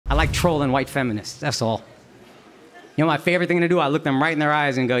like trolling white feminists, that's all. You know my favorite thing to do? I look them right in their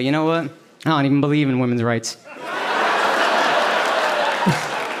eyes and go, you know what? I don't even believe in women's rights.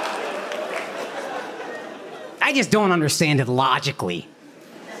 I just don't understand it logically.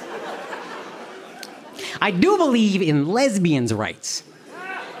 I do believe in lesbians' rights.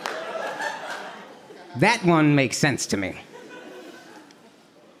 That one makes sense to me.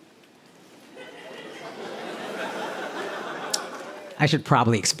 I should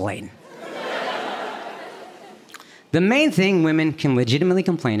probably explain. The main thing women can legitimately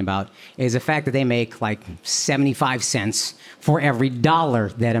complain about is the fact that they make like 75 cents for every dollar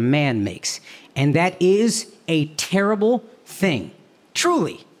that a man makes. And that is a terrible thing,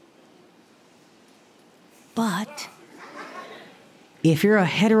 truly. But if you're a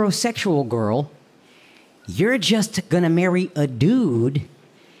heterosexual girl, you're just gonna marry a dude,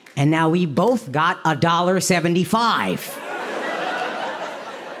 and now we both got $1.75.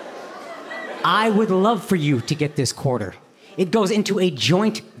 I would love for you to get this quarter. It goes into a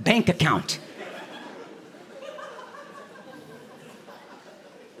joint bank account.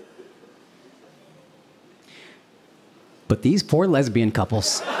 But these poor lesbian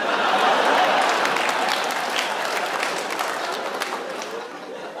couples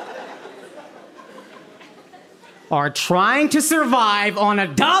are trying to survive on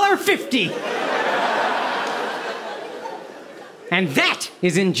 $1.50. And that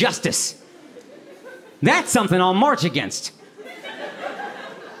is injustice. That's something I'll march against.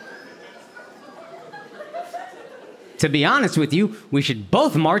 To be honest with you, we should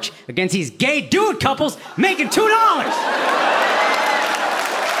both march against these gay dude couples making $2.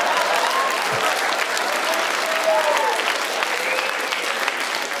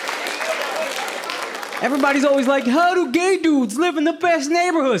 Everybody's always like, how do gay dudes live in the best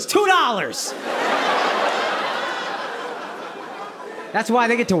neighborhoods? $2. That's why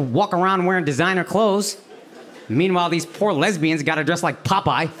they get to walk around wearing designer clothes. Meanwhile, these poor lesbians gotta dress like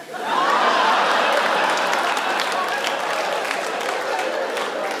Popeye.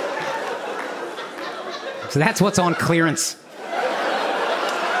 So that's what's on clearance.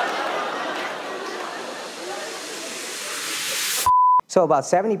 So about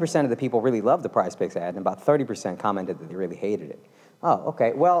 70% of the people really loved the Prize Picks ad, and about 30% commented that they really hated it. Oh,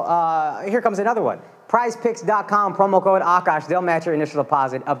 okay. Well, here comes another one. PrizePicks.com, promo code Akaash. They'll match your initial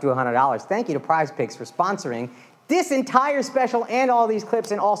deposit up to $100. Thank you to Prize Picks for sponsoring this entire special and all these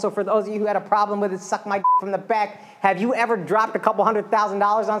clips. And also for those of you who had a problem with it, suck my from the back. Have you ever dropped a couple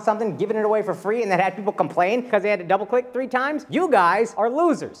 $100,000 on something, given it away for free, and then had people complain because they had to double click 3 times? You guys are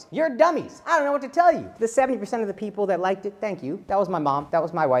losers. You're dummies. I don't know what to tell you. The 70% of the people that liked it, thank you. That was my mom. That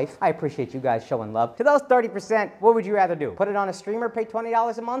was my wife. I appreciate you guys showing love. To those 30%, what would you rather do? Put it on a streamer, pay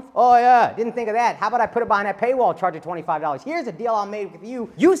 $20 a month? Oh yeah, didn't think of that. How about I put it behind that paywall, charge it $25? Here's a deal I made with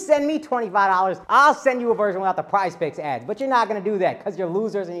you. You send me $25, I'll send you a version without the Prize Picks ads. But you're not gonna do that because you're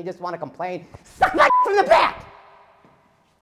losers and you just want to complain. Suck my from the back!